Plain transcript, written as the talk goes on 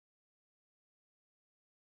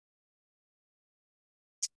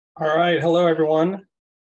All right, hello everyone.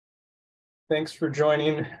 Thanks for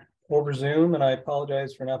joining over Zoom, and I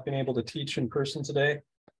apologize for not being able to teach in person today.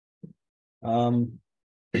 I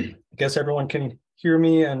guess everyone can hear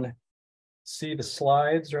me and see the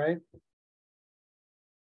slides, right?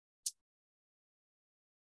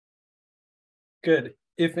 Good.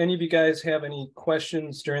 If any of you guys have any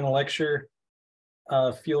questions during the lecture,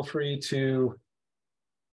 feel free to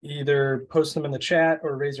either post them in the chat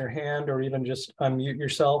or raise your hand or even just unmute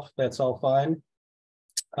yourself. That's all fine.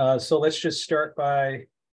 So let's just start by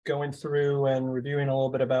going through and reviewing a little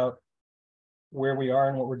bit about where we are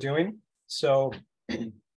and what we're doing. So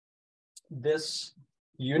this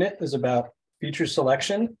unit is about feature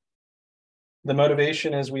selection. The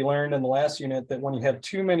motivation is we learned in the last unit that when you have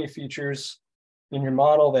too many features in your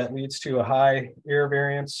model, that leads to a high error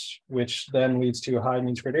variance, which then leads to a high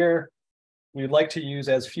mean squared error. We'd like to use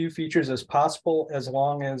as few features as possible, as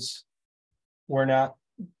long as we're not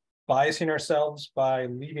biasing ourselves by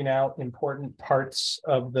leaving out important parts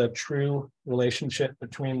of the true relationship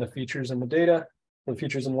between the features and the data, the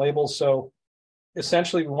features and labels. So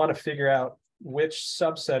essentially, we want to figure out which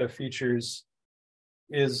subset of features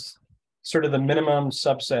is sort of the minimum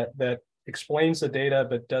subset that explains the data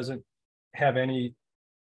but doesn't have any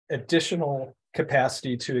additional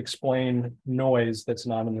capacity to explain noise that's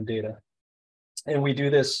not in the data. And we do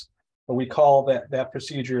this, we call that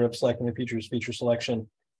procedure of selecting the features feature selection.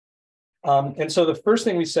 And so the first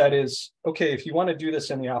thing we said is, okay, if you want to do this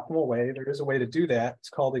in the optimal way, there is a way to do that. It's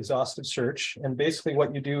called exhaustive search. And basically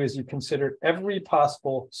what you do is you consider every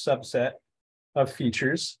possible subset of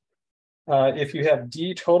features. If you have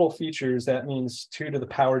D total features, that means 2 to the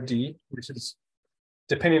power D, which is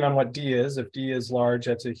depending on what D is. If D is large,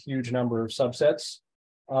 that's a huge number of subsets.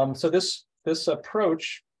 So this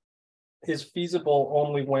approach is feasible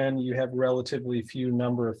only when you have relatively few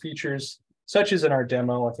number of features, such as in our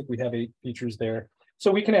demo. I think we have 8 features there.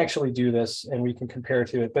 So we can actually do this and we can compare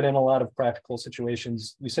to it. But in a lot of practical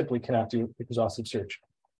situations, you simply cannot do exhaustive search.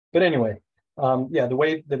 But anyway, yeah, the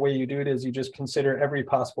way you do it is you just consider every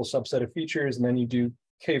possible subset of features, and then you do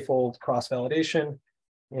k-fold cross-validation,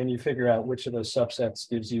 and you figure out which of those subsets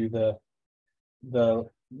gives you the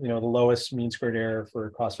lowest mean squared error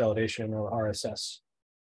for cross-validation or RSS.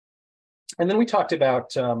 And then we talked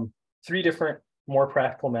about 3 different more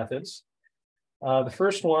practical methods. The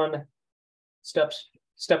first one,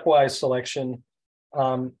 stepwise selection.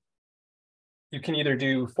 You can either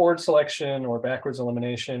do forward selection or backwards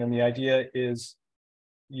elimination. And the idea is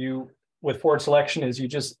with forward selection is you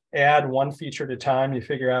just add one feature at a time. You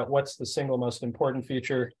figure out what's the single most important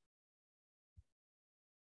feature.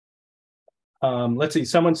 Let's see,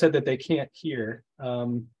 someone said that they can't hear.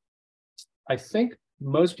 I think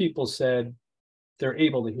most people said they're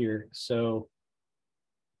able to hear. So,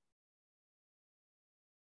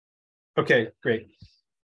 okay, great.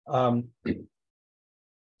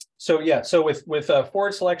 So yeah, so with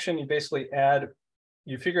forward selection, you basically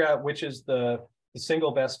you figure out which is the single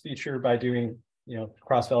best feature by doing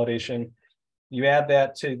cross-validation. You add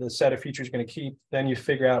that to the set of features you're going to keep. Then you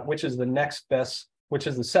figure out which is the next best, which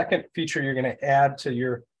is the second feature you're going to add to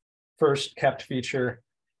your first kept feature.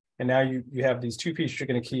 And now you have these 2 features you're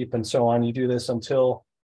going to keep, and so on. You do this until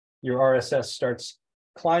your RSS starts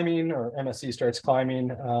climbing or MSE starts climbing.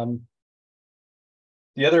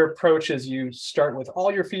 The other approach is you start with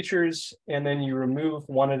all your features and then you remove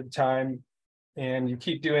one at a time, and you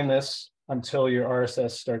keep doing this until your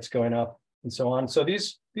RSS starts going up and so on. So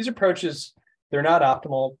these approaches, they're not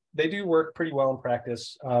optimal. They do work pretty well in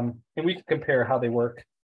practice, and we can compare how they work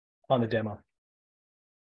on the demo.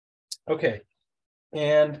 Okay,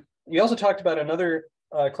 and we also talked about another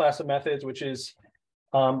class of methods, which is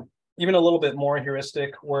even a little bit more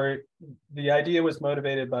heuristic, where the idea was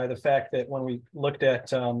motivated by the fact that when we looked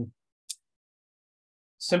at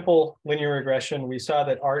simple linear regression, we saw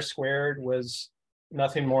that R squared was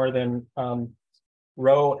nothing more than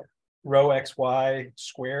rho xy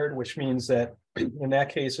squared, which means that in that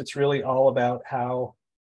case, it's really all about how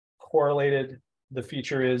correlated the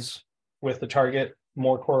feature is with the target.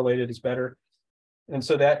 More correlated is better. And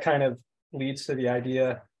so that kind of leads to the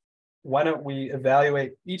idea, why don't we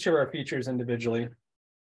evaluate each of our features individually,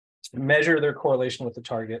 measure their correlation with the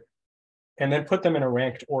target, and then put them in a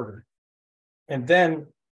ranked order. And then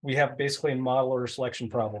we have basically a model order selection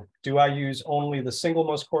problem. Do I use only the single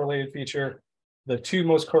most correlated feature, the 2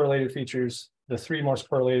 most correlated features, the 3 most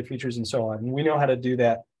correlated features, and so on? And we know how to do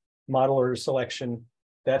that model order selection.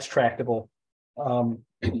 That's tractable.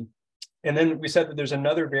 And then we said that there's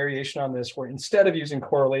another variation on this where instead of using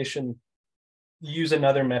correlation, you use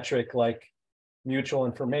another metric like mutual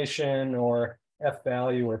information or F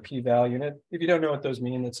value or P value. And if you don't know what those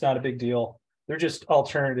mean, it's not a big deal. They're just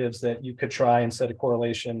alternatives that you could try instead of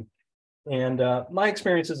correlation. And my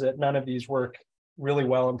experience is that none of these work really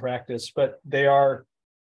well in practice, but they are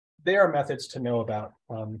methods to know about.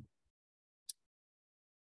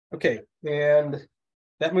 Okay, and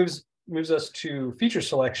that moves us to feature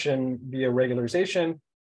selection via regularization,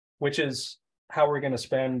 which is how we're going to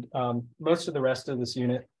spend most of the rest of this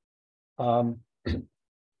unit. And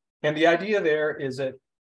the idea there is that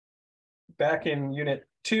back in unit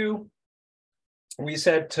 2, we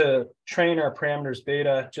said to train our parameters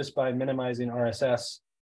beta just by minimizing RSS.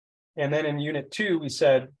 And then in unit 2, we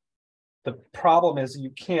said the problem is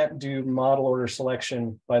you can't do model order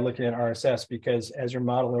selection by looking at RSS, because as your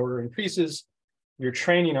model order increases, your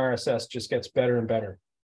training RSS just gets better and better.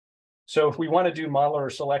 So if we want to do model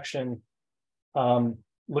order selection,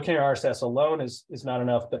 looking at RSS alone is not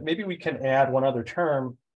enough, but maybe we can add one other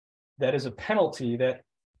term that is a penalty that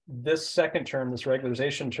this second term, this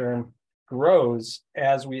regularization term, grows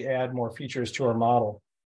as we add more features to our model.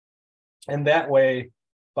 And that way,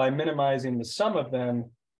 by minimizing the sum of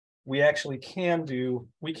them, we actually can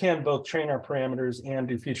both train our parameters and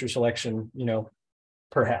do feature selection,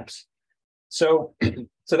 perhaps. So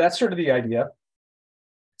that's sort of the idea.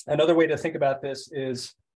 Another way to think about this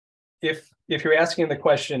is if you're asking the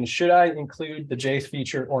question, should I include the Jth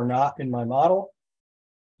feature or not in my model?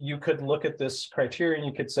 You could look at this criteria and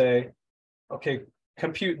you could say, okay,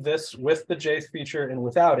 compute this with the Jth feature and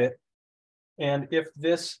without it. And if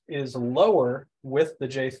this is lower with the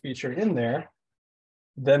Jth feature in there,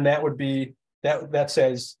 then that would be, that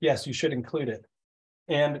says, yes, you should include it.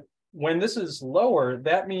 And when this is lower,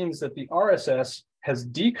 that means that the RSS has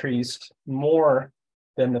decreased more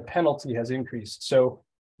than the penalty has increased. So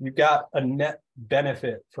you've got a net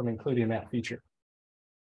benefit from including that feature.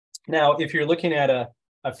 Now, if you're looking at a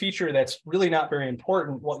feature that's really not very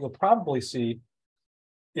important, what you'll probably see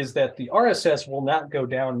is that the RSS will not go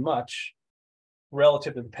down much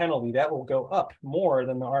relative to the penalty. That will go up more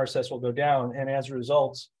than the RSS will go down. And as a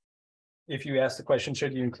result, if you ask the question,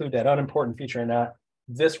 should you include that unimportant feature or not,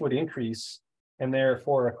 this would increase. And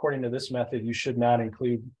therefore, according to this method, you should not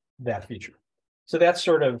include that feature. So that's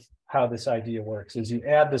sort of how this idea works, is you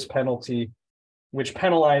add this penalty, which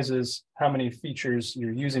penalizes how many features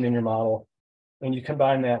you're using in your model, and you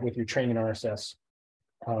combine that with your training RSS.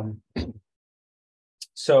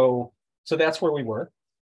 So that's where we were.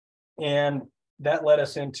 And that led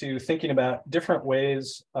us into thinking about different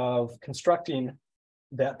ways of constructing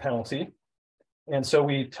that penalty. And so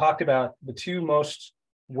we talked about the two most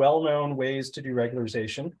well-known ways to do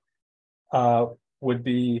regularization would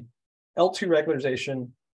be L2 regularization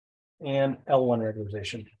and L1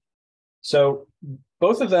 regularization. So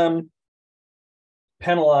both of them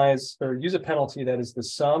penalize or use a penalty that is the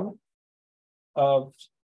sum of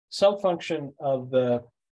some function of the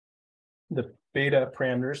beta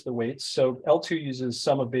parameters, the weights. So L2 uses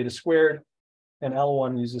sum of beta squared and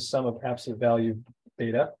L1 uses sum of absolute value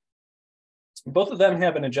beta. Both of them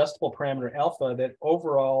have an adjustable parameter alpha that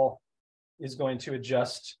overall is going to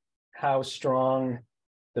adjust how strong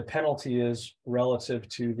the penalty is relative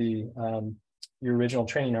to the your original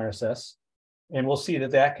training RSS. And we'll see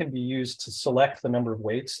that that can be used to select the number of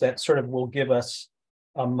weights. That sort of will give us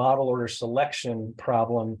a model order selection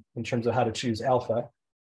problem in terms of how to choose alpha.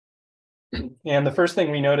 And the first thing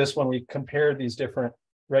we notice when we compare these different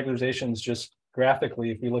regularizations just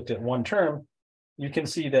graphically, if we looked at one term, you can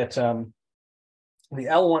see that the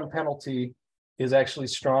L1 penalty is actually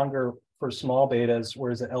stronger for small betas,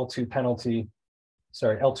 whereas the L2 penalty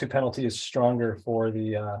is stronger for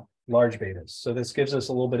the large betas. So this gives us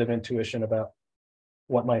a little bit of intuition about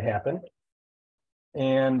what might happen.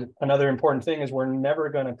 And another important thing is we're never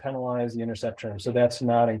going to penalize the intercept term. So that's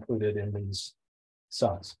not included in these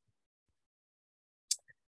sums.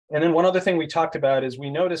 And then one other thing we talked about is we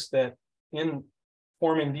noticed that in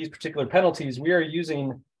forming these particular penalties, we are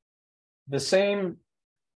using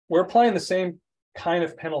we're applying the same kind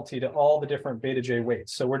of penalty to all the different beta J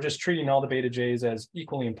weights. So we're just treating all the beta J's as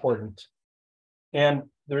equally important. And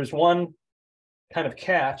there's one kind of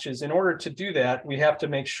catch, is in order to do that, we have to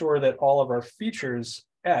make sure that all of our features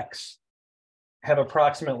X have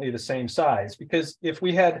approximately the same size. Because if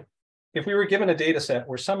we were given a data set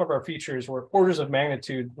where some of our features were orders of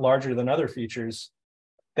magnitude larger than other features,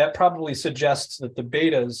 that probably suggests that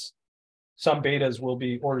some betas will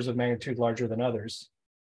be orders of magnitude larger than others.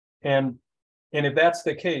 And if that's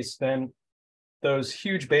the case, then those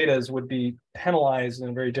huge betas would be penalized in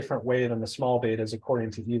a very different way than the small betas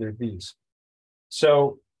according to either of these.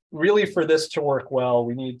 So really, for this to work well,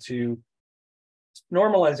 we need to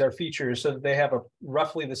normalize our features so that they have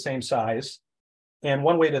roughly the same size. And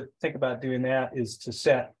one way to think about doing that is to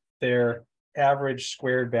set their average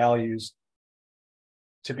squared values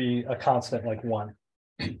to be a constant like 1.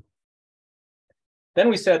 Then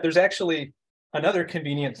we said there's actually another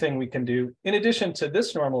convenient thing we can do. In addition to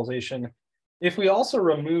this normalization, if we also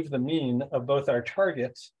remove the mean of both our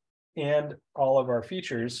targets and all of our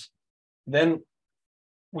features, then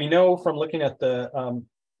we know from looking at the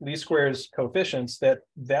least squares coefficients that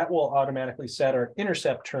will automatically set our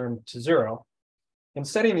intercept term to 0. And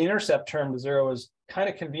setting the intercept term to 0 is kind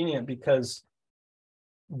of convenient because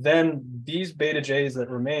then these beta j's that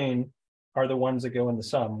remain are the ones that go in the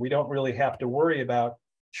sum. We don't really have to worry about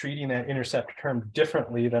treating that intercept term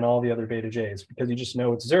differently than all the other beta j's because you just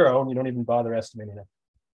know it's 0 and you don't even bother estimating it.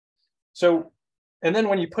 So, and then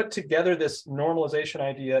when you put together this normalization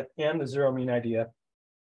idea and the 0 mean idea,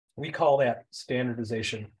 we call that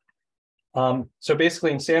standardization. So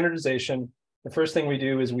basically in standardization, the first thing we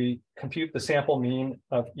do is we compute the sample mean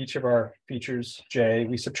of each of our features, j.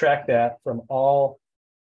 We subtract that from all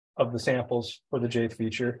of the samples for the jth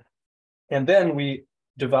feature. And then we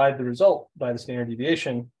divide the result by the standard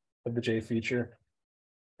deviation of the jth feature.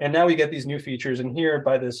 And now we get these new features. And here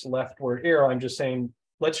by this leftward arrow, I'm just saying,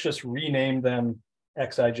 let's just rename them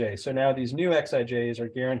xij. So now these new xij's are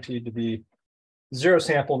guaranteed to be 0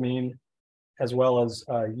 sample mean as well as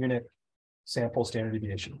unit sample standard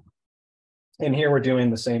deviation. And here we're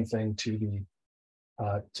doing the same thing to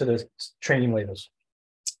the training labels.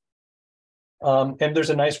 And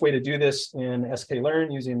there's a nice way to do this in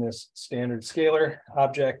sklearn using this standard scalar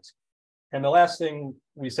object. And the last thing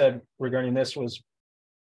we said regarding this was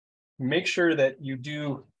make sure that you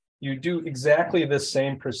do exactly the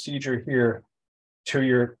same procedure here to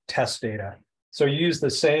your test data. So you use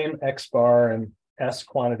the same X bar and S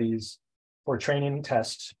quantities for training and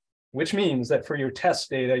test, which means that for your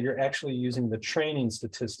test data, you're actually using the training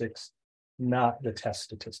statistics, not the test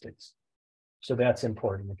statistics. So that's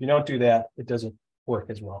important. If you don't do that, it doesn't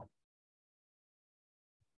work as well.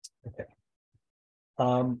 Okay.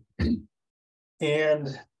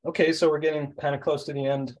 And okay, so we're getting kind of close to the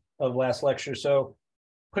end of last lecture. So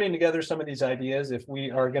putting together some of these ideas, if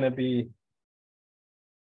we are going to be,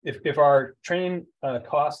 if our training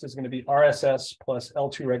cost is going to be RSS plus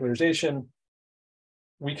L2 regularization,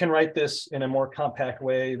 we can write this in a more compact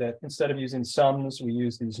way that instead of using sums, we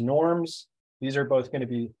use these norms. These are both going to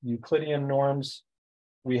be Euclidean norms.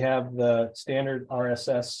 We have the standard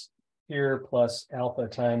RSS here plus alpha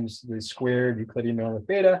times the squared Euclidean norm of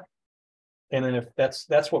beta. And then if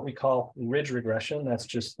that's what we call ridge regression, that's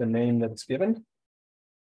just the name that's given.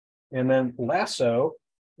 And then lasso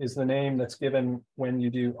is the name that's given when you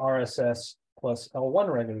do RSS plus L1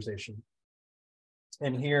 regularization.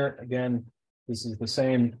 And here, again, this is the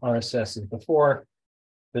same RSS as before.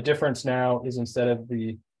 The difference now is instead of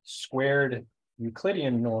the squared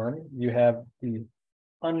Euclidean norm, you have the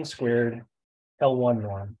unsquared L1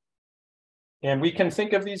 norm. And we can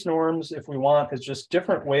think of these norms, if we want, as just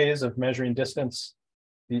different ways of measuring distance.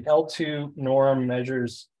 The L2 norm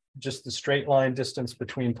measures just the straight line distance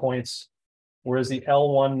between points, whereas the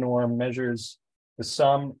L1 norm measures the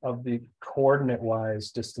sum of the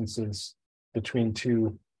coordinate-wise distances between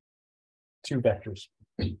two vectors.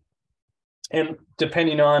 And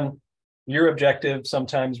depending on your objective,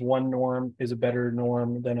 sometimes one norm is a better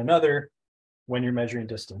norm than another when you're measuring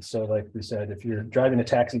distance. So like we said, if you're driving a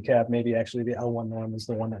taxi cab, maybe actually the L1 norm is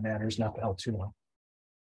the one that matters, not the L2 norm.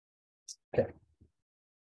 Okay.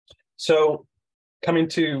 So coming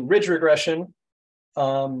to ridge regression,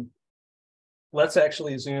 let's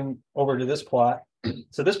actually zoom over to this plot.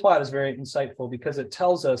 So this plot is very insightful because it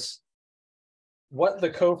tells us what the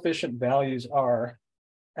coefficient values are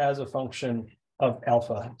as a function of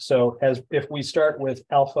alpha. So if we start with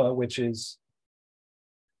alpha, which is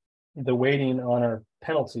the weighting on our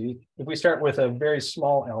penalty, if we start with a very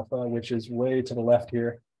small alpha, which is way to the left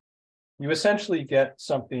here, you essentially get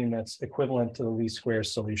something that's equivalent to the least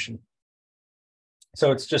squares solution.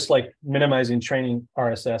 So it's just like minimizing training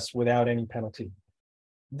RSS without any penalty.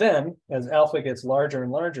 Then, as alpha gets larger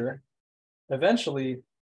and larger, eventually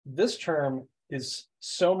this term is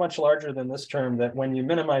so much larger than this term that when you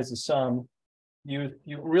minimize the sum, you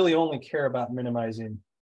really only care about minimizing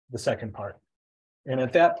the second part. And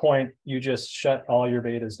at that point, you just shut all your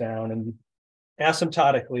betas down, and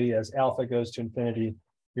asymptotically, as alpha goes to infinity,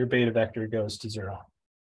 your beta vector goes to 0.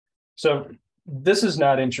 So this is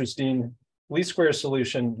not interesting. Least squares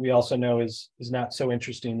solution, we also know is not so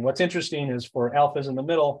interesting. What's interesting is for alphas in the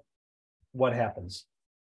middle, what happens?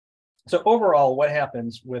 So overall, what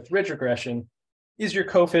happens with ridge regression is your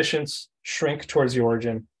coefficients shrink towards the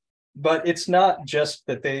origin, but it's not just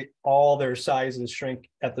that all their sizes shrink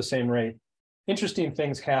at the same rate. interesting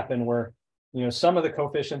things happen where, some of the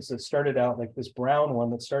coefficients that started out, like this brown one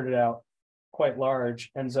that started out quite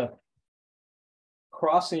large, ends up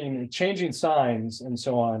crossing and changing signs and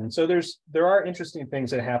so on. And so there are interesting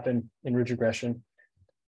things that happen in ridge regression.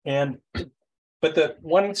 But the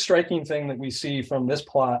one striking thing that we see from this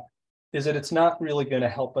plot is that it's not really going to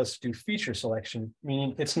help us do feature selection,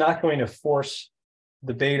 meaning it's not going to force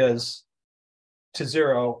the betas to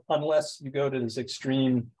 0 unless you go to this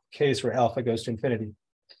extreme case where alpha goes to infinity.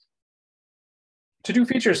 To do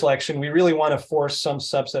feature selection, we really want to force some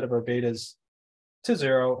subset of our betas to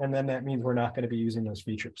 0, and then that means we're not going to be using those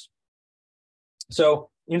features. So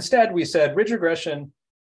instead, we said ridge regression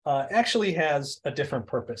actually has a different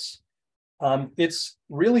purpose. It's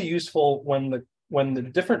really useful when the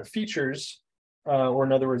different features, or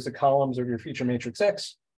in other words, the columns of your feature matrix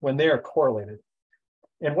X, when they are correlated.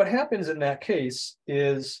 And what happens in that case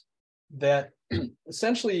is that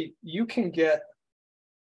essentially you can get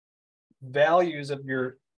values of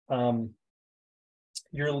your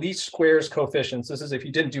least squares coefficients. This is if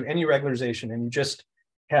you didn't do any regularization and you just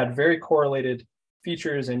had very correlated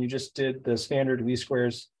features and you just did the standard least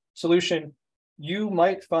squares solution, you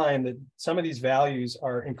might find that some of these values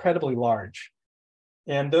are incredibly large.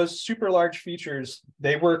 And those super large features,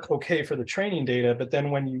 they work okay for the training data, but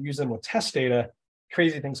then when you use them with test data,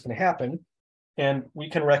 crazy things can happen. And we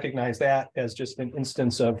can recognize that as just an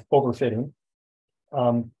instance of overfitting.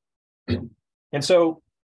 And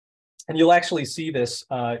you'll actually see this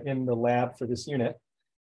in the lab for this unit.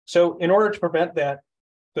 So in order to prevent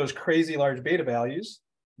those crazy large beta values,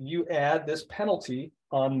 you add this penalty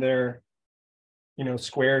on their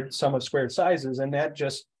sum of squared sizes, and that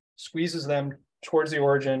just squeezes them towards the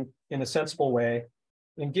origin in a sensible way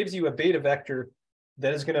and gives you a beta vector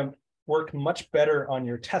that is going to work much better on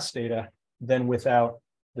your test data than without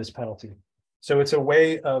this penalty. So it's a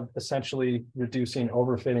way of essentially reducing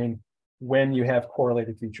overfitting when you have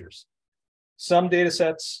correlated features. Some data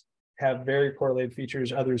sets have very correlated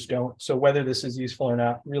features, others don't. So whether this is useful or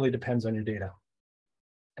not really depends on your data.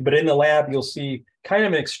 But in the lab, you'll see kind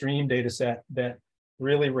of an extreme data set that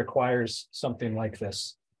really requires something like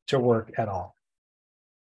this to work at all.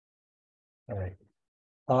 All right.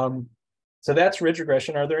 So that's ridge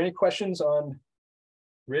regression. Are there any questions on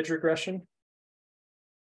ridge regression?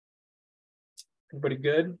 Everybody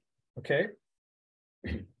good? Okay.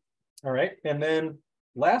 All right. And then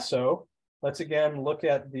lasso, let's again look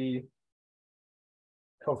at the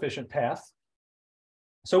coefficient path.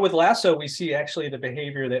 So with lasso, we see actually the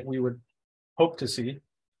behavior that we would hope to see.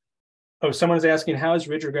 Oh, someone's asking, how is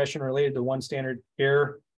ridge regression related to one standard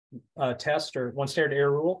error test or one standard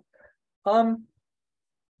error rule? I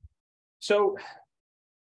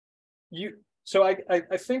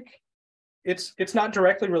think it's not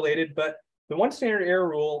directly related, but the one standard error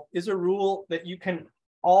rule is a rule that you can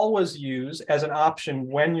always use as an option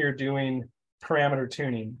when you're doing parameter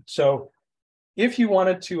tuning. So if you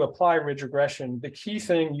wanted to apply ridge regression, the key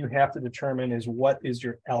thing you have to determine is what is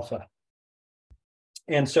your alpha.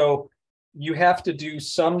 And so you have to do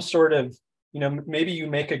some sort of, maybe you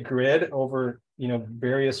make a grid over,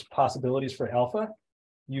 various possibilities for alpha.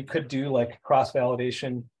 You could do like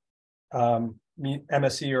cross-validation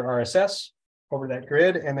MSE or RSS over that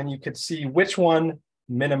grid, and then you could see which one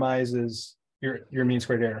minimizes your mean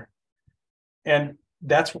squared error. And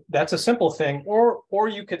that's a simple thing. Or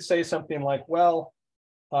you could say something like, well,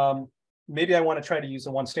 maybe I want to try to use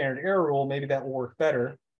the one standard error rule. Maybe that will work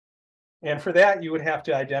better. And for that, you would have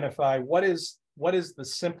to identify what is the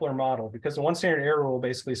simpler model, because the one standard error rule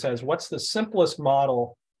basically says what's the simplest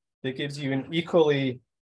model that gives you an equally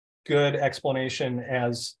good explanation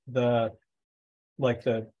as the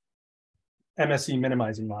MSE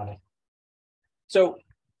minimizing model. So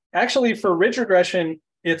actually for ridge regression,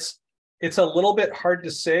 it's a little bit hard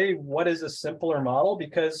to say what is a simpler model,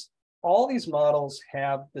 because all these models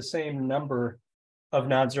have the same number of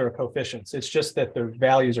non-zero coefficients. It's just that their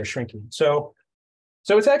values are shrinking. So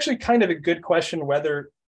it's actually kind of a good question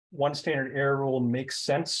whether one standard error rule makes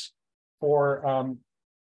sense for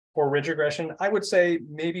ridge regression. I would say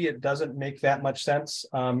maybe it doesn't make that much sense.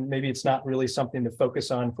 Maybe it's not really something to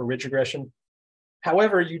focus on for ridge regression.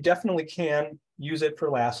 However, you definitely can use it for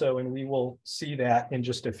lasso, and we will see that in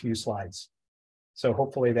just a few slides. So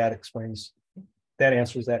hopefully that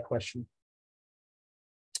answers that question.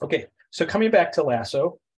 Okay, so coming back to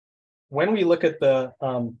lasso, when we look at the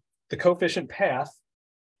coefficient path,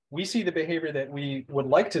 we see the behavior that we would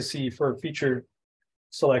like to see for feature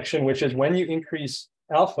selection, which is when you increase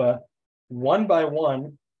alpha, one by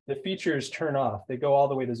one, the features turn off. They go all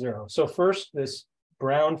the way to 0. So first, this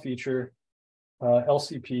brown feature,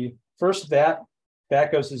 LCP, first that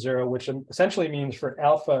that goes to 0, which essentially means for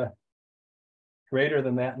alpha greater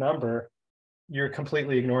than that number, you're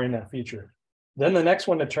completely ignoring that feature. Then the next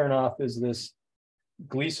one to turn off is this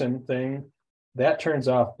Gleason thing. That turns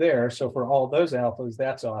off there. So for all those alphas,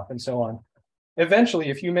 that's off, and so on. Eventually,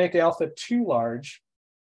 if you make alpha too large,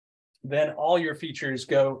 then all your features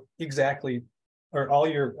go exactly, or all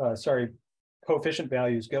your, coefficient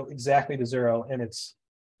values go exactly to 0, and it's,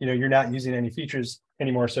 you're not using any features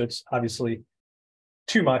anymore. So it's obviously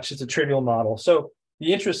too much. It's a trivial model. So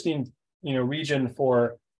the interesting, region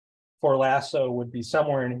for Lasso would be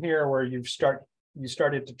somewhere in here where you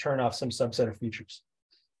started to turn off some subset of features.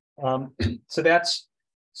 So that's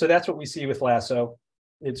what we see with Lasso.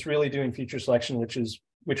 It's really doing feature selection,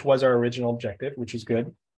 which was our original objective, which is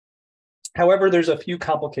good. However, there's a few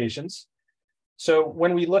complications. So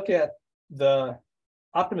when we look at the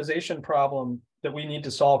optimization problem that we need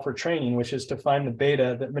to solve for training, which is to find the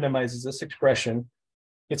beta that minimizes this expression,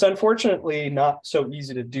 it's unfortunately not so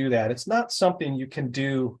easy to do that. It's not something you can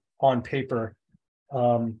do on paper.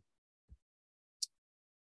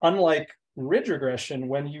 Unlike ridge regression,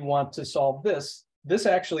 when you want to solve this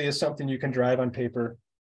actually is something you can drive on paper,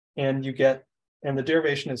 and the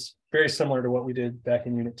derivation is very similar to what we did back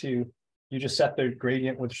in Unit 2. You just set the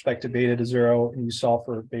gradient with respect to beta to 0, and you solve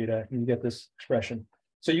for beta, and you get this expression.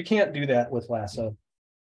 So you can't do that with Lasso.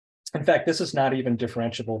 In fact, this is not even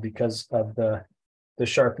differentiable because of the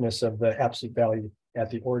sharpness of the absolute value at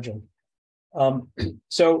the origin.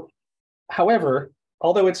 However,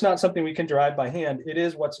 although it's not something we can derive by hand, it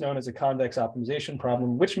is what's known as a convex optimization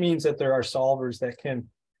problem, which means that there are solvers that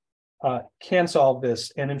can solve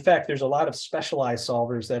this. And in fact, there's a lot of specialized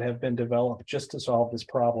solvers that have been developed just to solve this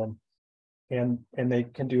problem. And they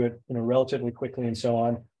can do it, relatively quickly and so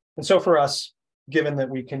on. And so for us, given that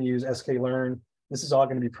we can use sklearn, this is all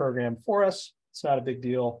going to be programmed for us. It's not a big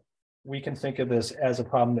deal. We can think of this as a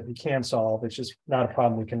problem that we can solve. It's just not a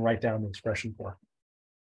problem we can write down the expression for.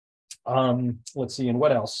 Let's see, and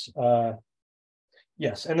what else?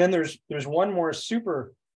 Yes, and then there's one more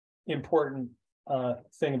super important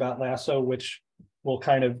thing about Lasso, which will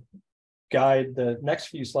kind of guide the next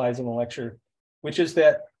few slides in the lecture, which is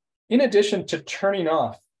that in addition to turning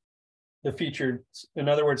off the feature, in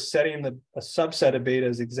other words, setting a subset of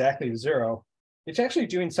betas exactly to 0, it's actually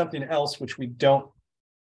doing something else which we don't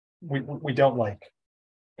like.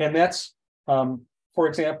 And that's, for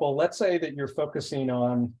example, let's say that you're focusing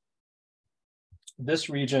on this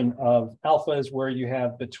region of alphas where you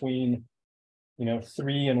have between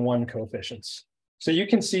 3 and 1 coefficients. So you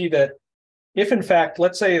can see that if in fact,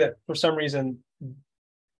 let's say that for some reason,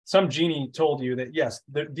 some genie told you that, yes,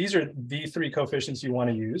 these are the 3 coefficients you want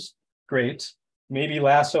to use, great. Maybe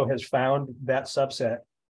Lasso has found that subset,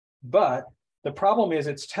 but the problem is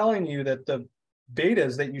it's telling you that the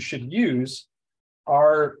betas that you should use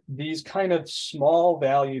are these kind of small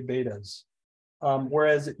value betas.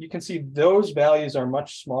 Whereas you can see those values are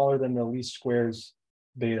much smaller than the least squares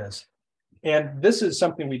betas. And this is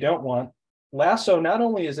something we don't want. Lasso, not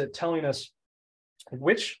only is it telling us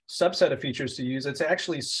which subset of features to use, it's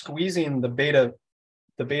actually squeezing the beta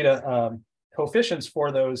coefficients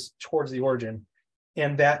for those towards the origin.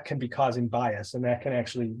 And that can be causing bias, and that can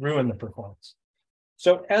actually ruin the performance.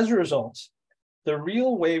 So as a result, the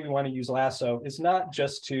real way we want to use Lasso is not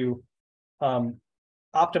just to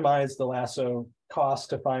optimize the Lasso cost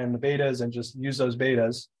to find the betas and just use those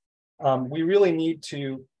betas. We really need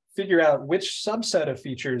to figure out which subset of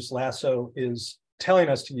features Lasso is telling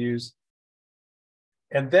us to use.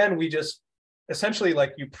 And then we just essentially,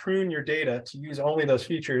 like, you prune your data to use only those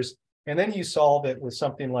features, and then you solve it with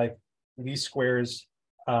something like least squares,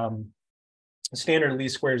 standard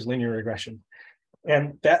least squares linear regression.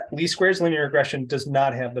 And that least squares linear regression does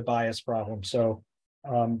not have the bias problem. So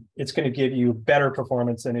it's going to give you better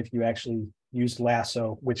performance than if you actually used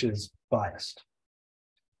Lasso, which is biased.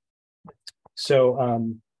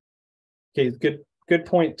 So, okay, good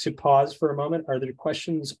point to pause for a moment. Are there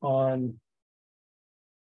questions on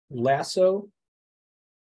Lasso?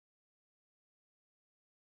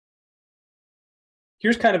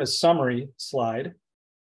 Here's kind of a summary slide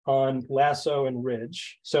on Lasso and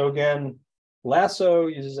Ridge. So again, Lasso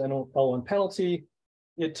uses an L1 penalty.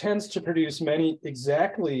 It tends to produce many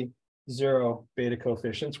exactly 0 beta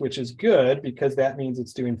coefficients, which is good because that means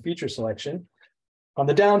it's doing feature selection. On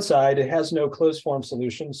the downside, it has no closed form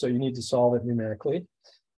solution, so you need to solve it numerically.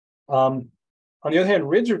 On the other hand,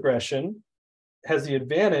 ridge regression has the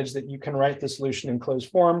advantage that you can write the solution in closed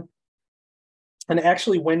form. And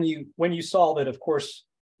actually, when you solve it, of course,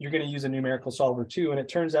 you're going to use a numerical solver too. And it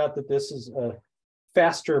turns out that this is a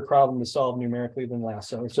faster problem to solve numerically than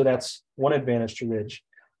Lasso. So that's one advantage to Ridge.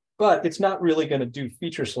 but it's not really going to do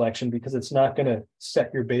feature selection because it's not going to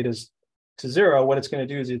set your betas to 0. What it's going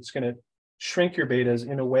to do is it's going to shrink your betas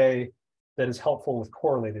in a way that is helpful with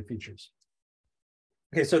correlated features.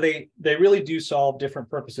 Okay, so they really do solve different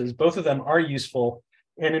purposes. Both of them are useful.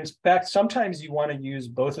 And in fact, sometimes you want to use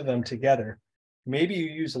both of them together. Maybe you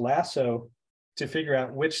use lasso to figure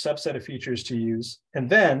out which subset of features to use. And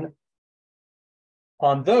then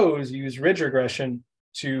on those, you use ridge regression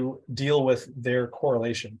to deal with their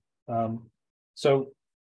correlation.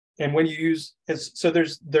 And when you use,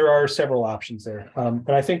 there are several options there. And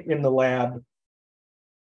I think in the lab,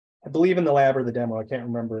 I believe in the lab or the demo, I can't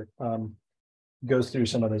remember, goes through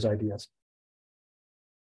some of those ideas.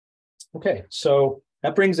 Okay, so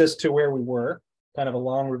that brings us to where we were, kind of a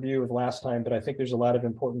long review of last time, but I think there's a lot of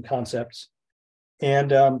important concepts.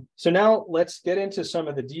 And so now let's get into some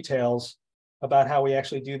of the details about how we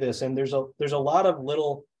actually do this. And there's a lot of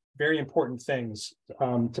little, very important things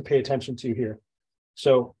to pay attention to here.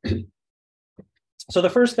 So the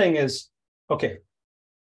first thing is, okay,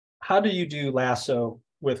 how do you do lasso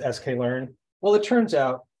with sklearn? Well, it turns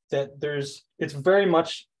out that it's very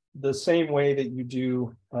much the same way that you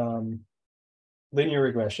do linear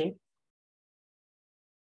regression.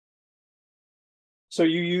 So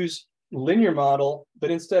you use linear model,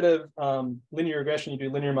 but instead of linear regression, you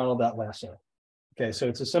do linear model.lasso. Okay, so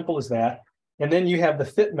it's as simple as that. And then you have the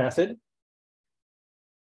fit method,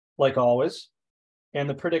 like always, and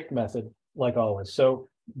the predict method, like always. So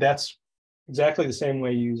that's exactly the same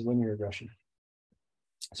way you use linear regression.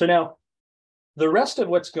 So now, the rest of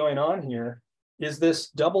what's going on here is this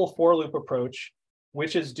double for loop approach,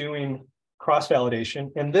 which is doing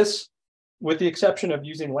cross-validation. And this, with the exception of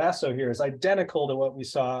using lasso here, is identical to what we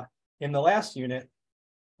saw in the last unit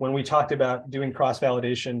when we talked about doing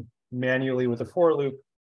cross-validation manually with a for loop,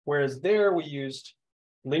 whereas there we used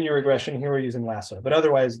linear regression, here we're using lasso, but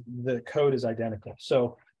otherwise the code is identical.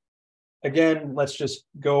 So again, let's just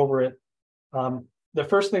go over it. The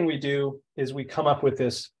first thing we do is we come up with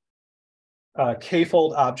this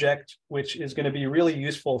k-fold object, which is going to be really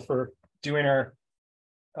useful for doing our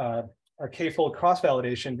k-fold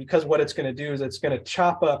cross-validation, because what it's going to do is it's going to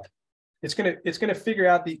chop up, it's going to figure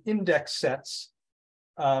out the index sets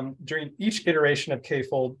during each iteration of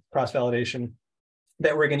k-fold cross-validation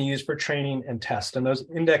that we're going to use for training and test. And those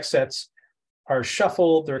index sets are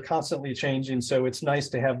shuffled, they're constantly changing. So it's nice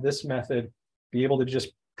to have this method be able to just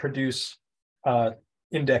produce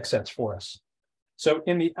index sets for us. So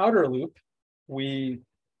in the outer loop, we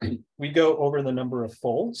go over the number of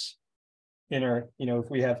folds in our, if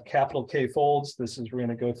we have capital K folds, we're going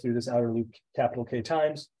to go through this outer loop capital K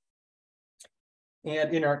times.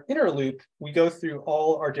 And in our inner loop, we go through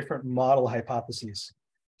all our different model hypotheses.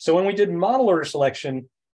 So when we did model order selection,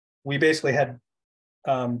 we basically had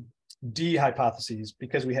D hypotheses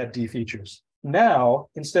because we had D features. Now,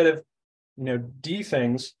 instead of D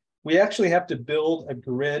things, we actually have to build a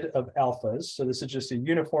grid of alphas. So this is just a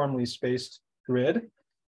uniformly spaced grid.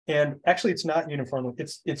 And actually, it's not uniformly,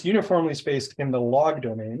 it's uniformly spaced in the log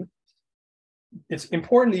domain. It's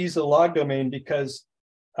important to use the log domain because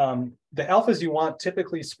the alphas you want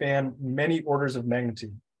typically span many orders of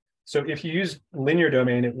magnitude. So if you use linear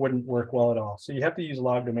domain, it wouldn't work well at all. So you have to use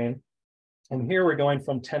log domain. And here we're going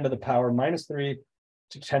from 10 to the power -3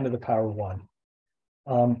 to 10 to the power 1.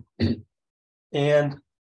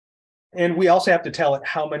 And we also have to tell it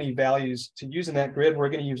how many values to use in that grid. We're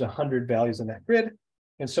going to use 100 values in that grid.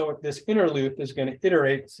 And so this inner loop is going to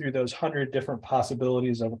iterate through those 100 different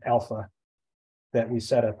possibilities of alpha that we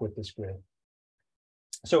set up with this grid.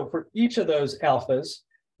 So for each of those alphas,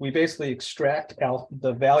 we basically extract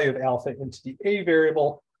the value of alpha into the A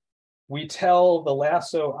variable. We tell the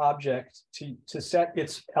lasso object to set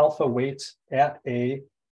its alpha weights at A,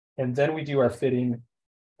 and then we do our fitting,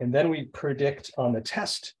 and then we predict on the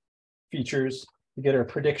test features to get our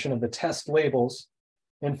prediction of the test labels.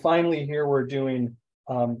 And finally, here we're doing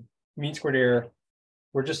mean squared error.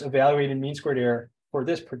 We're just evaluating mean squared error for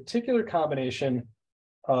this particular combination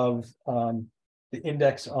of the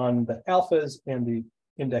index on the alphas and the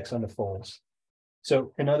index on the folds.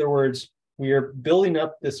 So in other words, we are building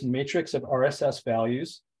up this matrix of RSS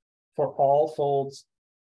values for all folds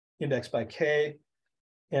indexed by K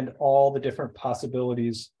and all the different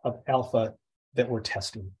possibilities of alpha that we're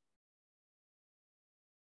testing.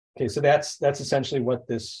 Okay, so that's essentially what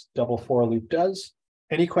this double for loop does.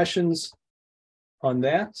 Any questions on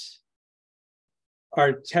that?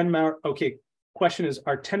 Okay, question is,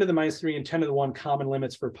 are 10 to the -3 and 10 to the 1 common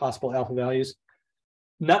limits for possible alpha values?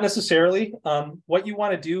 Not necessarily. What you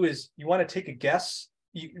want to do is you want to take a guess.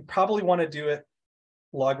 You probably want to do it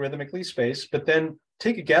logarithmically spaced, but then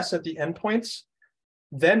take a guess at the endpoints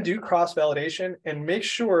then do cross-validation and make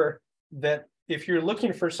sure that if you're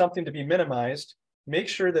looking for something to be minimized, make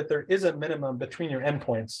sure that there is a minimum between your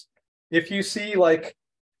endpoints. If you see like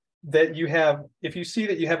that you have, if you see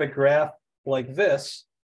that you have a graph like this,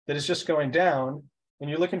 that is just going down, and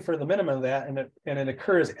you're looking for the minimum of that, and it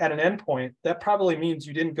occurs at an endpoint, that probably means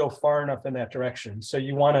you didn't go far enough in that direction. So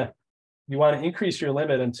you want to increase your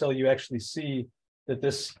limit until you actually see that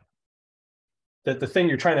that the thing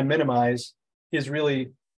you're trying to minimize is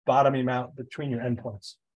really bottoming out between your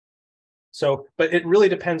endpoints. So, but it really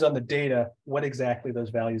depends on the data, what exactly those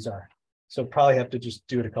values are. So probably have to just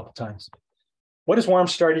do it a couple times. What does warm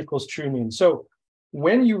start equals true mean? So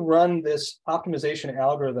when you run this optimization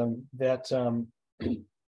algorithm that,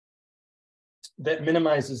 that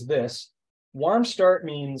minimizes this, warm start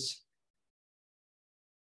means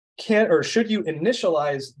should you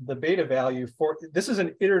initialize the beta value for, this is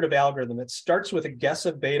an iterative algorithm. It starts with a guess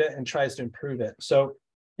of beta and tries to improve it. So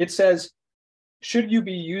it says, should you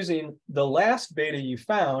be using the last beta you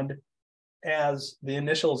found as the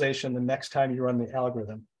initialization the next time you run the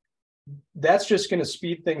algorithm? That's just going to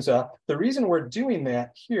speed things up. The reason we're doing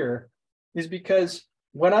that here is because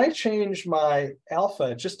when I change my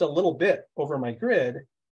alpha just a little bit over my grid,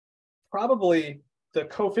 probably the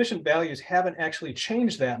coefficient values haven't actually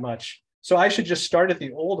changed that much. So I should just start at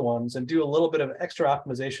the old ones and do a little bit of extra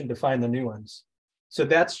optimization to find the new ones. So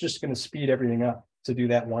that's just going to speed everything up to do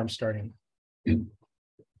that warm starting.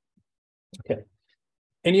 Okay.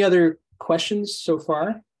 Any other questions so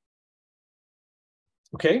far?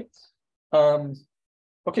 Okay.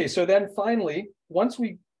 Okay, so then finally, once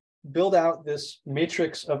we build out this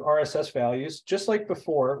matrix of RSS values, just like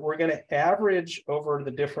before, we're going to average over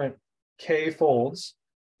the different K folds,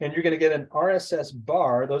 and you're going to get an RSS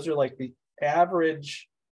bar. Those are like the average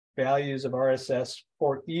values of RSS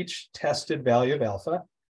for each tested value of alpha.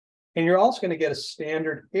 And you're also going to get a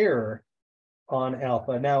standard error on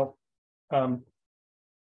alpha. Now, the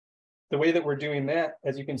way that we're doing that,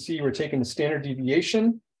 as you can see, we're taking the standard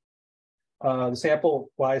deviation, the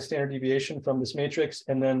sample-wise standard deviation from this matrix,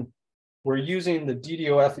 and then we're using the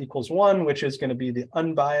DDOF equals 1, which is going to be the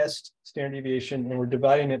unbiased standard deviation, and we're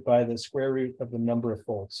dividing it by the square root of the number of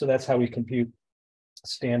folds. So that's how we compute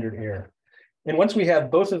standard error. And once we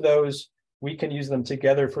have both of those, we can use them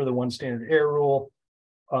together for the one standard error rule,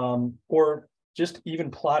 or just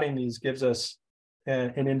even plotting these gives us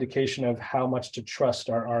an indication of how much to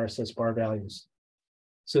trust our RSS bar values.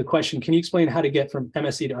 So the question, can you explain how to get from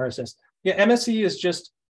MSE to RSS? Yeah, MSE is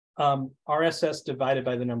just RSS divided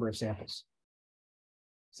by the number of samples.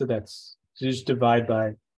 So that's, so you just divide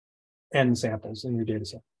by n samples in your data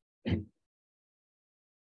set.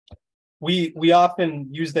 We often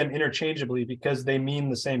use them interchangeably because they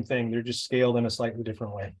mean the same thing. They're just scaled in a slightly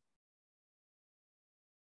different way.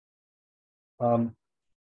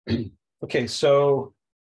 Okay, so,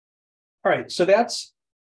 all right, so that's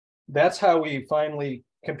how we finally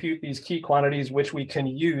compute these key quantities, which we can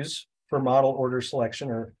use for model order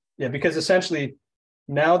selection, or yeah, because essentially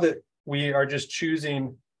now that we are just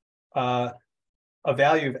choosing a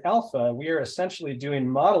value of alpha, we are essentially doing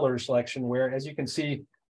model order selection, where, as you can see,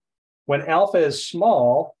 when alpha is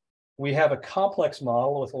small, we have a complex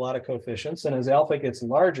model with a lot of coefficients, and as alpha gets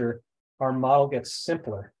larger, our model gets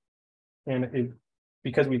simpler, and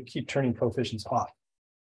because we keep turning coefficients off.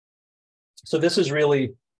 So this is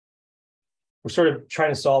really, we're sort of trying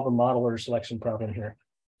to solve a model order selection problem here.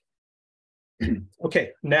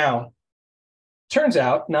 Okay, now, turns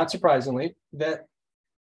out, not surprisingly, that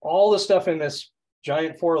all the stuff in this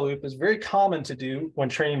giant for loop is very common to do when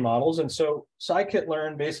training models. And so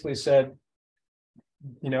scikit-learn basically said,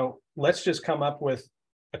 you know, let's just come up with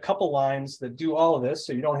a couple lines that do all of this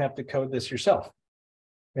so you don't have to code this yourself.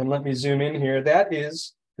 And let me zoom in here. That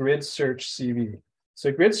is Grid Search CV.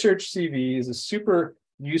 So Grid Search CV is a super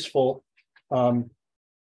useful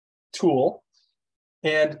tool,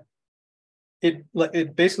 and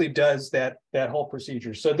it basically does that whole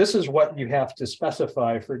procedure. So this is what you have to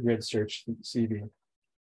specify for Grid Search CV.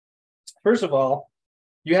 First of all,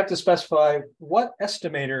 you have to specify what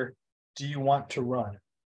estimator do you want to run.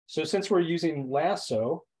 So since we're using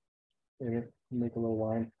lasso, maybe make a little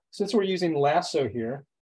line. Since we're using lasso here,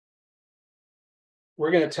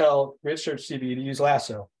 we're going to tell Grid Search CV to use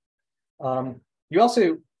lasso. You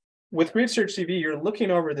also, with Grid Search CV, you're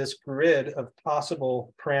looking over this grid of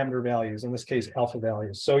possible parameter values, in this case, alpha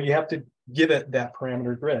values. So you have to give it that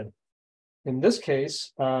parameter grid. In this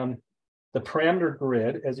case, the parameter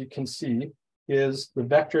grid, as you can see, is the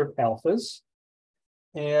vector of alphas.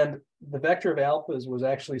 And the vector of alphas was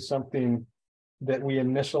actually something that we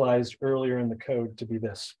initialized earlier in the code to be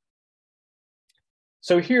this.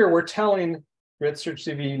 So here we're telling grid search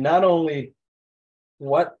CV not only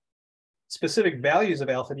what specific values of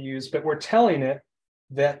alpha to use, but we're telling it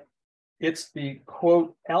that it's the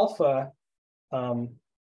quote alpha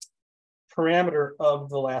parameter of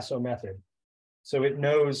the lasso method. So it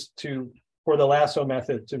knows for the lasso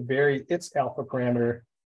method to vary its alpha parameter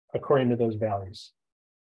according to those values.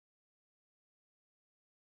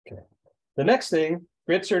 Okay. The next thing,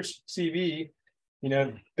 grid search CV,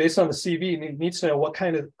 based on the CV, needs to know what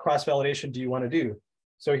kind of cross-validation do you want to do.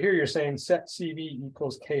 So here you're saying set CV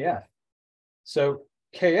equals KF. So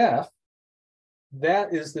KF,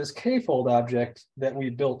 that is this K-fold object that we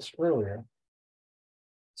built earlier.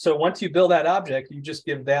 So once you build that object, you just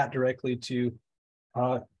give that directly to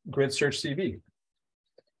grid search CV.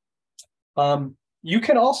 You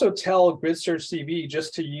can also tell grid search CV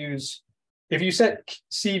just to use, if you set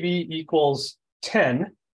CV equals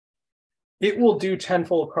 10, it will do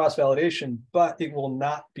 10-fold cross-validation, but it will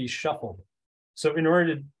not be shuffled. So in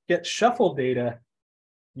order to get shuffled data,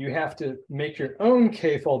 you have to make your own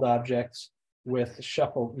K-fold objects with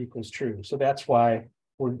shuffle equals true. So that's why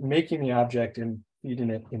we're making the object and feeding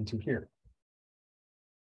it into here.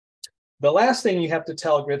 The last thing you have to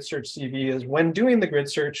tell grid search CV is when doing the grid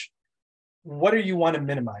search, what do you want to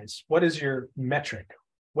minimize? What is your metric?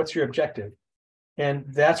 What's your objective? And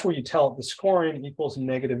that's where you tell it the scoring equals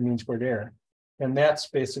negative mean squared error. And that's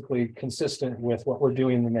basically consistent with what we're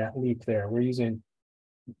doing in that loop there. We're using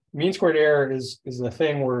mean squared error is the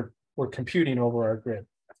thing we're computing over our grid.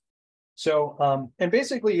 So, and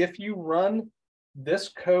basically if you run this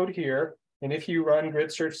code here, and if you run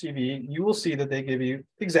grid search CV, you will see that they give you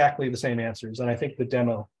exactly the same answers. And I think the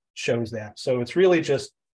demo shows that. So it's really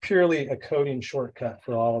just purely a coding shortcut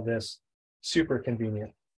for all of this. Super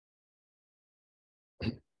convenient.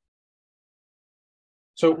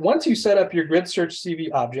 So once you set up your grid search CV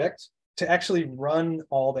object, to actually run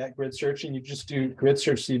all that grid searching, you just do grid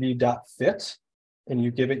search CV.fit and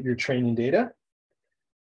you give it your training data.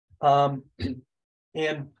 And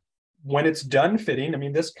when it's done fitting, I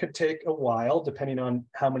mean, this could take a while depending on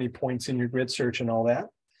how many points in your grid search and all that.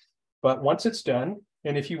 But once it's done,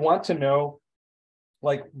 and if you want to know,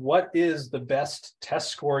 like, what is the best test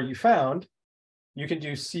score you found, you can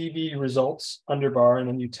do CV results underbar, and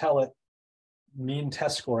then you tell it mean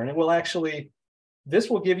test score. And it will actually, this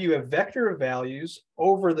will give you a vector of values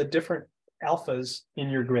over the different alphas in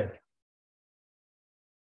your grid.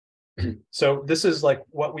 So this is like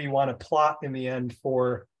what we want to plot in the end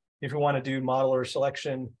for, if we want to do modeler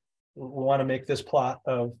selection, we want to make this plot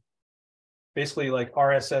of basically like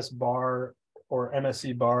RSS bar or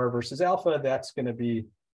MSE bar versus alpha. That's going to be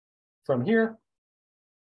from here.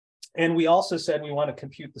 And we also said we want to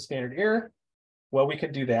compute the standard error. Well, we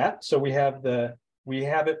can do that. So we have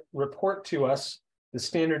it report to us the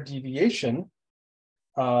standard deviation,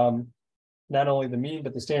 not only the mean,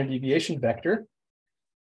 but the standard deviation vector.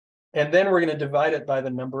 And then we're going to divide it by the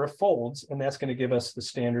number of folds, and that's going to give us the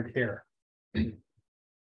standard error.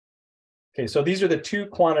 Okay, so these are the two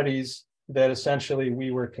quantities that essentially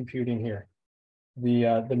we were computing here,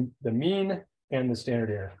 the mean and the standard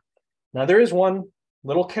error. Now there is one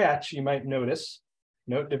little catch you might notice,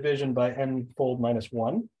 note division by n fold minus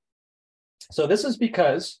 1. So this is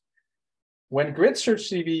because when grid search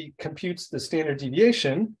CV computes the standard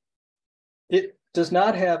deviation, it does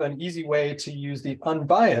not have an easy way to use the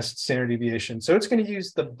unbiased standard deviation. So it's going to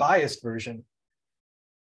use the biased version.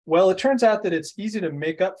 Well, it turns out that it's easy to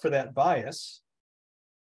make up for that bias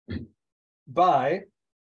by,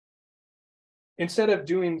 instead of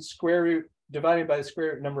doing square root, dividing by the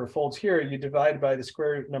square root number of folds here, you divide by the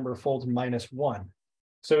square root number of folds minus 1.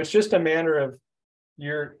 So it's just a matter of,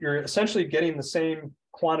 you're essentially getting the same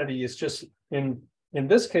quantity. It's just in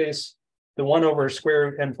this case, the 1 over square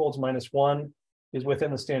root n folds minus 1 is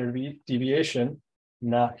within the standard deviation,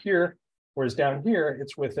 not here. Whereas down here,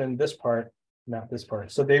 it's within this part, not this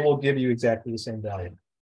part. So they will give you exactly the same value.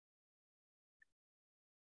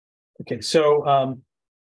 Okay, so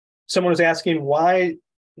someone was asking why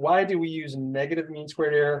do we use negative mean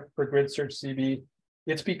squared error for grid search CV?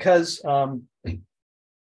 It's because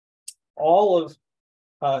all of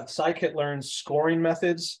scikit-learn's scoring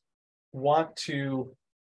methods want to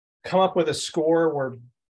come up with a score where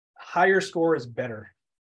higher score is better.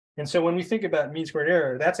 And so when we think about mean squared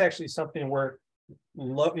error, that's actually something where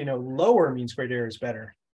lower mean squared error is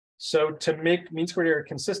better. So to make mean squared error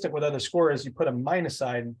consistent with other scores, you put a minus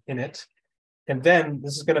sign in it. And then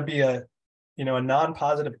this is going to be a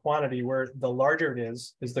non-positive quantity where the larger it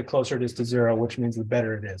is the closer it is to 0, which means the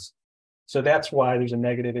better it is. So that's why there's a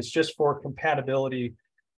negative. It's just for compatibility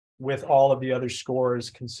with all of the other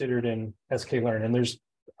scores considered in sklearn. And there's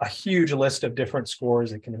a huge list of different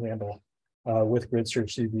scores it can handle. with grid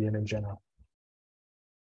search CV and in general.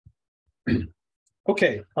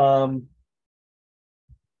 Okay.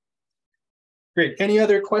 Great. Any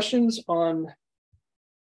other questions on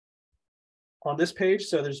this page?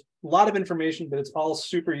 So there's a lot of information, but it's all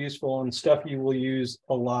super useful and stuff you will use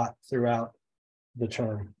a lot throughout the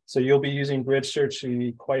term. So you'll be using grid search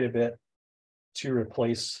CV quite a bit to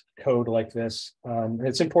replace code like this.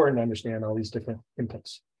 It's important to understand all these different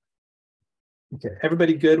inputs. Okay,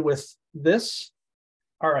 everybody good with this?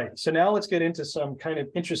 All right, so now let's get into some kind of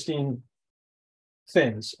interesting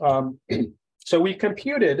things. So we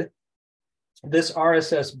computed this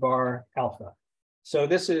RSS bar alpha. So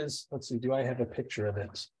this is, let's see, do I have a picture of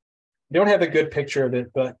this? I don't have a good picture of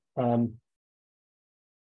it, but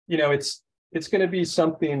you know, it's going to be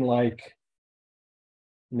something like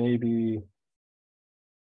maybe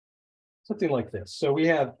something like this. So we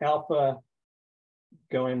have alpha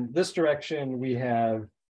going this direction. We have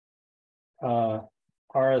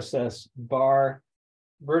RSS bar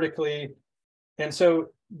vertically. And so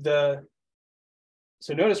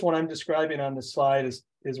notice what I'm describing on this slide is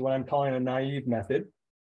what I'm calling a naive method.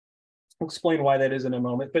 I'll explain why that is in a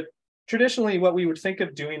moment. But traditionally, what we would think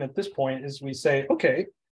of doing at this point is we say, okay,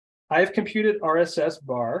 I've computed RSS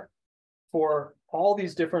bar for all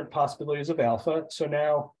these different possibilities of alpha. So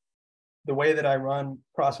now the way that I run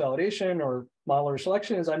cross-validation or modeler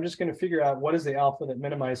selection is I'm just going to figure out what is the alpha that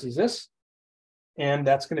minimizes this. And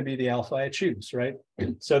that's going to be the alpha I choose, right?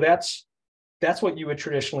 So that's what you would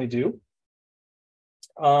traditionally do.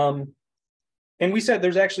 And we said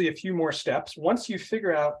there's actually a few more steps. Once you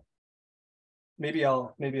figure out, maybe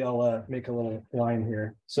I'll make a little line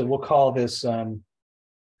here. So we'll call this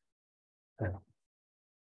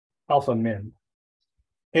alpha min.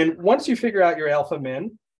 And once you figure out your alpha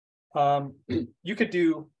min, you could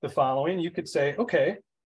do the following. You could say, okay,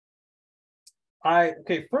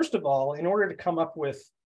 first of all, in order to come up with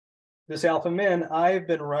this alpha min, I've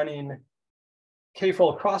been running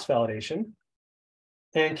k-fold cross-validation.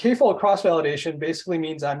 And k-fold cross-validation basically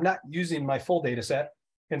means I'm not using my full data set.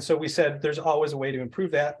 And so we said there's always a way to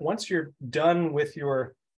improve that. Once you're done with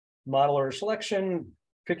your modeler selection,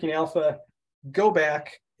 picking alpha, go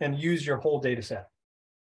back and use your whole data set.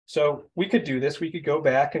 So we could do this. We could go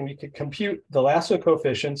back and we could compute the lasso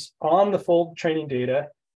coefficients on the full training data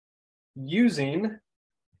using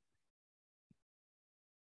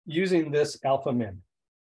this alpha min.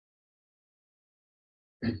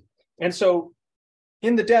 And so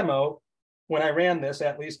in the demo, when I ran this,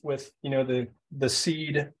 at least with the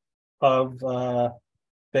seed of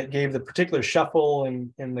that gave the particular shuffle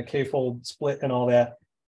and the k-fold split and all that,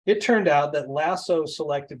 it turned out that Lasso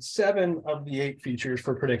selected 7 of the 8 features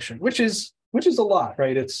for prediction, which is a lot,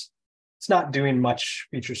 right? It's not doing much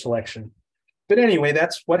feature selection. But anyway,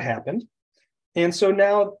 that's what happened. And so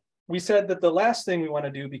now we said that the last thing we want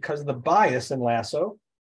to do, because of the bias in Lasso,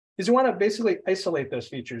 is we want to basically isolate those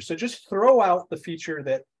features. So just throw out the feature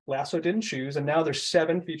that Lasso didn't choose, and now there's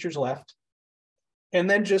 7 features left. And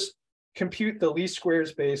then just compute the least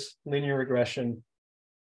squares based linear regression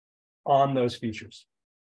on those features.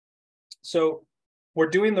 So we're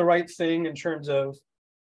doing the right thing in terms of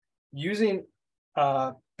using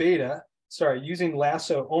using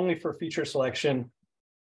Lasso only for feature selection,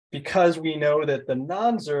 because we know that the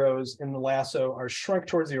non-zeros in the Lasso are shrunk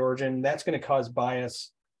towards the origin. That's going to cause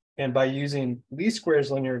bias. And by using least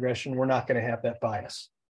squares linear regression, we're not going to have that bias.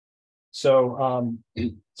 So,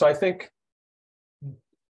 so I think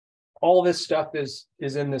all this stuff is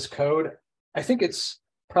in this code. I think it's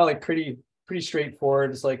probably pretty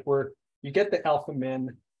straightforward. It's like you get the alpha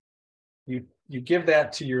min, you give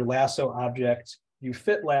that to your Lasso object, you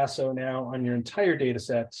fit Lasso now on your entire data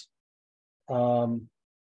set.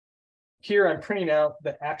 Here I'm printing out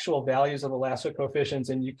the actual values of the Lasso coefficients,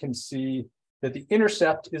 and you can see that the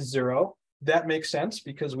intercept is 0. That makes sense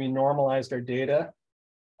because we normalized our data.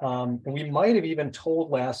 And we might have even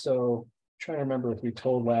told Lasso, I'm trying to remember if we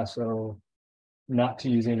told Lasso not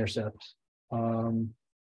to use intercept. Or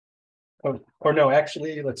no,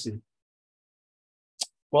 actually, let's see.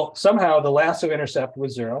 Well, somehow the Lasso intercept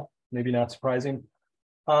was 0, maybe not surprising.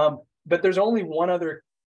 But there's only one other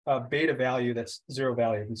beta value that's 0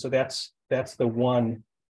 valued. And so that's the one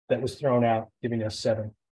that was thrown out, giving us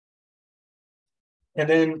 7. And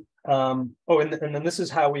then, and then this is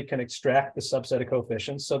how we can extract the subset of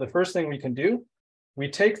coefficients. So the first thing we can do, we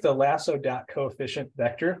take the lasso.coefficient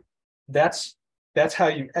vector. That's how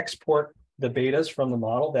you export the betas from the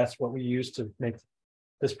model. That's what we use to make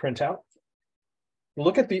this printout.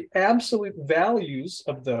 Look at the absolute values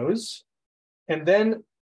of those, and then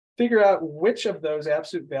figure out which of those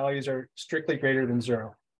absolute values are strictly greater than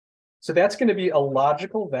 0. So that's going to be a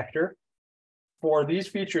logical vector. for these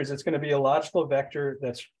features, it's going to be a logical vector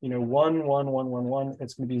that's, 1, 1, 1, 1, 1.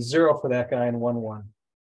 It's going to be 0 for that guy and 1, 1.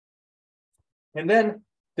 And then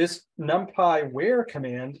this numpy where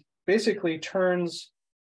command basically turns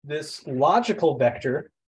this logical vector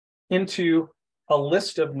into a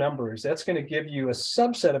list of numbers. That's going to give you a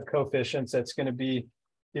subset of coefficients. It's going to be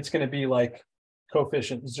like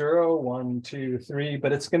coefficient 0, 1, 2, 3,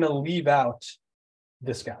 but it's going to leave out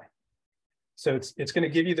this guy. So it's going to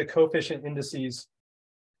give you the coefficient indices,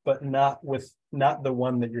 but not the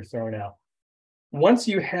one that you're throwing out. Once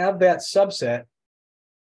you have that subset,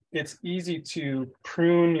 it's easy to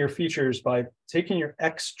prune your features by taking your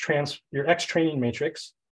X training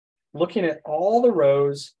matrix, looking at all the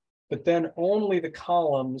rows, but then only the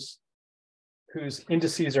columns whose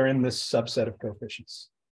indices are in this subset of coefficients.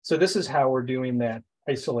 So this is how we're doing that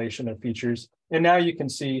isolation of features. And now you can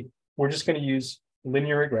see we're just going to use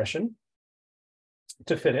linear regression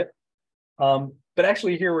to fit it. But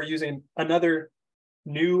actually here we're using another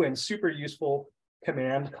new and super useful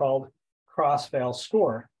command called cross-val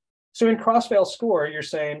score. So in cross-val score, you're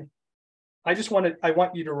saying, I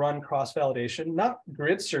want you to run cross-validation, not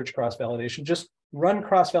grid search cross-validation, just run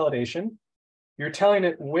cross-validation. You're telling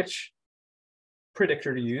it which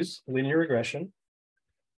predictor to use, linear regression.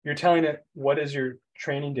 You're telling it what is your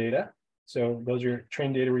training data. So those are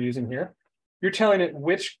training data we're using here. You're telling it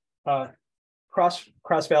which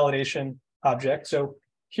cross-validation object. So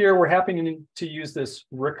here we're happening to use this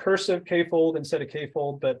recursive k-fold instead of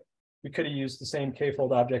k-fold, but we could have used the same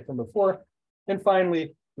k-fold object from before. And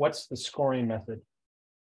finally, what's the scoring method?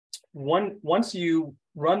 Once you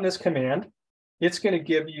run this command, it's going to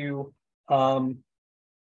give you the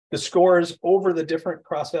scores over the different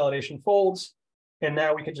cross-validation folds. And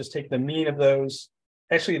now we can just take the mean of those.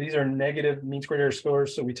 Actually, these are negative mean squared error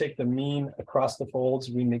scores. So we take the mean across the folds,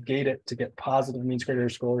 we negate it to get positive mean squared error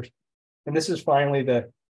scores. And this is finally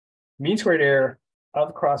the mean squared error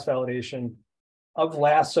of cross-validation of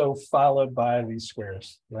lasso followed by least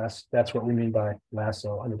squares. That's what we mean by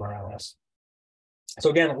lasso underbar LS. So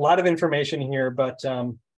again, a lot of information here, but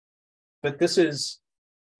this is,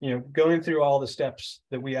 going through all the steps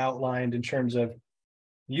that we outlined in terms of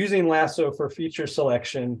using lasso for feature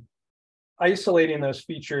selection, isolating those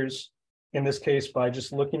features, in this case, by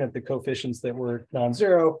just looking at the coefficients that were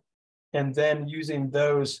non-zero, and then using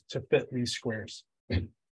those to fit these squares.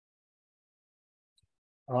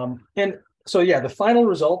 And so, yeah, the final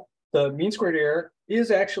result, the mean squared error, is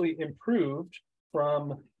actually improved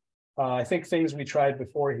from, I think, things we tried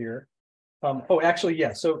before here. Actually,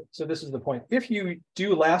 yeah, so this is the point. If you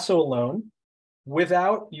do lasso alone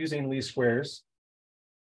without using least squares,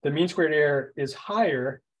 the mean squared error is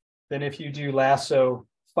higher than if you do lasso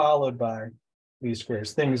followed by least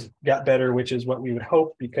squares. Things got better, which is what we would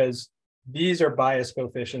hope, because these are biased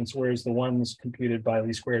coefficients, whereas the ones computed by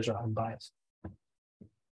least squares are unbiased.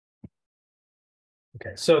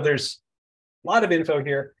 Okay, so there's a lot of info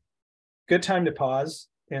here. Good time to pause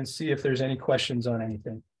and see if there's any questions on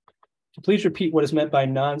anything. So please repeat what is meant by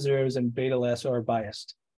non-zeros and beta lasso are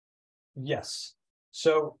biased. Yes.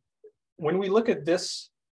 So when we look at this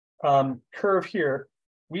curve here,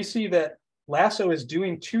 we see that lasso is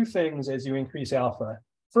doing two things as you increase alpha.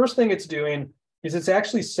 First thing it's doing is it's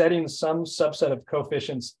actually setting some subset of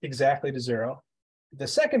coefficients exactly to 0. The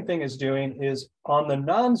second thing it's doing is on the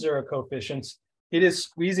non-zero coefficients, it is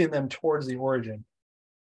squeezing them towards the origin.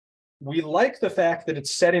 We like the fact that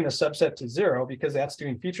it's setting a subset to 0 because that's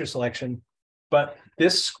doing feature selection, but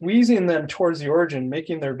this squeezing them towards the origin,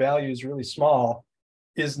 making their values really small,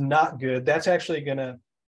 is not good. That's actually going to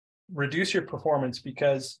reduce your performance,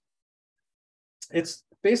 because it's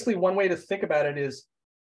basically, one way to think about it is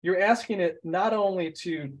you're asking it not only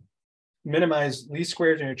to minimize least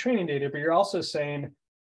squares in your training data, but you're also saying,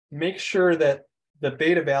 make sure that the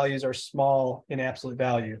beta values are small in absolute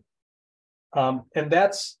value. And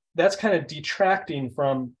that's kind of detracting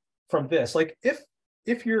from this. Like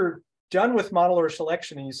if you're done with model order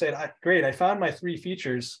selection and you said, great, I found my 3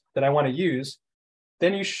 features that I want to use,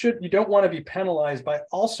 then you don't want to be penalized by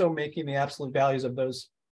also making the absolute values of those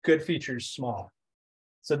good features small.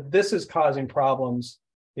 So this is causing problems.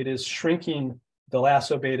 It is shrinking the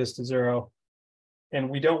lasso betas to 0. And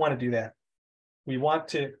we don't want to do that. We want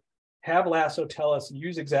to have lasso tell us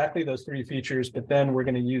use exactly those 3 features, but then we're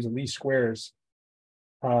going to use least squares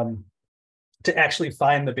to actually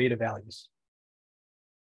find the beta values.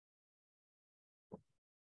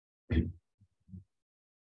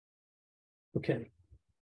 Okay.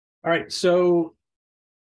 All right. So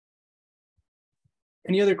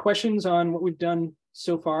any other questions on what we've done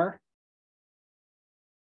so far?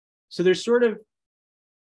 So there's sort of,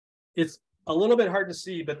 a little bit hard to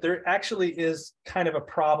see, but there actually is kind of a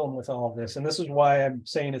problem with all of this. And this is why I'm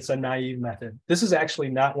saying it's a naive method. This is actually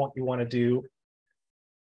not what you want to do.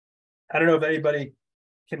 I don't know if anybody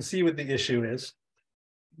can see what the issue is.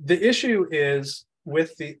 The issue is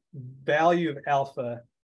with the value of alpha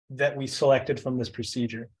that we selected from this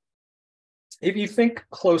procedure. If you think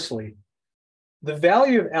closely, the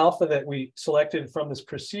value of alpha that we selected from this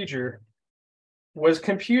procedure was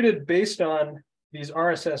computed based on these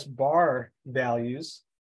RSS bar values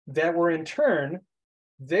that were in turn,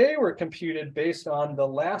 they were computed based on the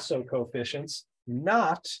lasso coefficients,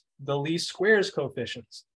 not the least squares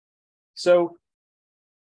coefficients. So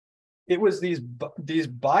it was these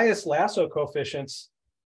biased lasso coefficients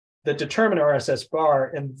that determine RSS bar,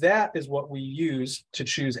 and that is what we use to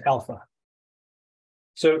choose alpha.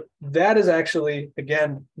 So that is actually,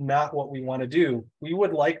 again, not what we want to do. We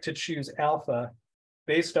would like to choose alpha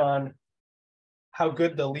based on how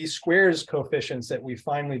good the least squares coefficients that we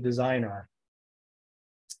finally design are.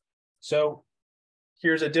 So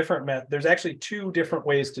here's a different method. There's actually two different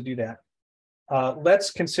ways to do that.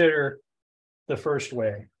 Let's consider the first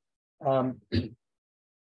way. And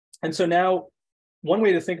so now one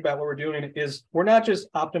way to think about what we're doing is we're not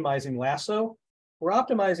just optimizing lasso, we're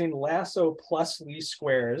optimizing lasso plus least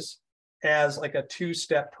squares as like a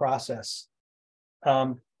two-step process.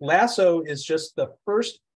 Lasso is just the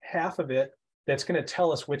first half of it that's going to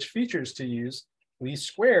tell us which features to use. Least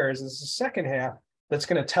squares is the second half that's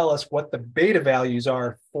going to tell us what the beta values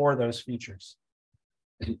are for those features.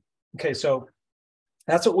 Okay, so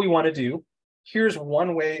that's what we want to do. Here's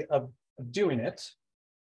one way of doing it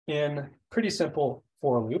in pretty simple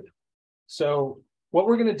for loop. So what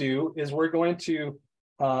we're going to do is we're going to,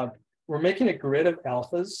 we're making a grid of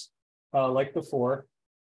alphas like before.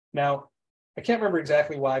 Now, I can't remember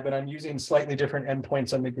exactly why, but I'm using slightly different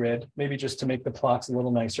endpoints on the grid, maybe just to make the plots a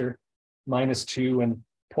little nicer, -2 and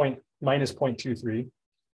minus 0.23.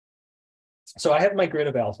 So I have my grid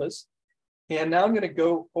of alphas, and now I'm going to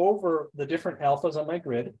go over the different alphas on my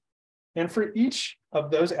grid. And for each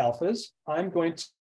of those alphas, I'm going